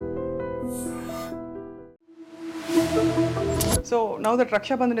So now that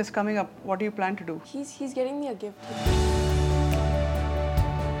Raksha Bandhan is coming up, what do you plan to do? He's getting me a gift.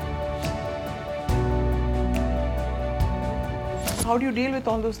 How do you deal with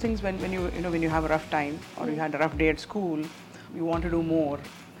all those things when you have a rough time or you had a rough day at school, you want to do more?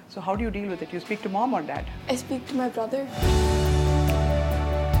 So how do you deal with it? You speak to mom or dad? I speak to my brother.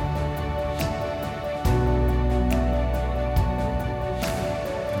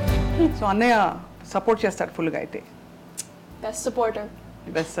 So Annaya support chestadu full ga aithe. Best supporter.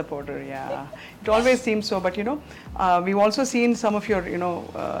 Best supporter, yeah. It always seems so, but we've also seen some of your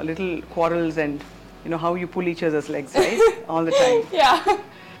little quarrels and how you pull each other's legs, right? All the time. Yeah.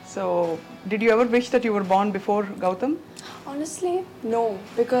 So did you ever wish that you were born before Gautham? Honestly, no,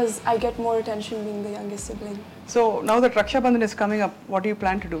 because I get more attention being the youngest sibling. So now that Raksha Bandhan is coming up, what do you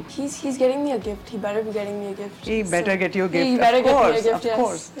plan to do? He's getting me a gift. He better be getting me a gift. He better get you a gift. He better get me a gift, of yes.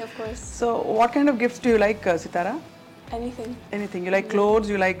 course. Of course. So what kind of gifts do you like, Sitara? Anything. Anything. You like clothes,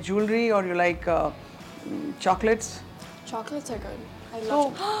 you like jewelry, or you like chocolates? Chocolates are good. I So,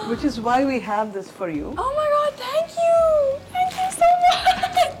 love which is why we have this for you. Oh my god, thank you! Thank you so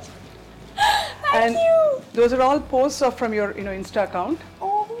much! Thank you! Those are all posts from your Insta account.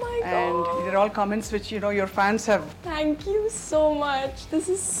 Oh my god! And they're all comments which your fans have. Thank you so much. This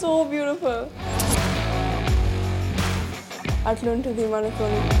is so beautiful. Atluntundi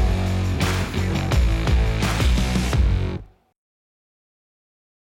manakoni.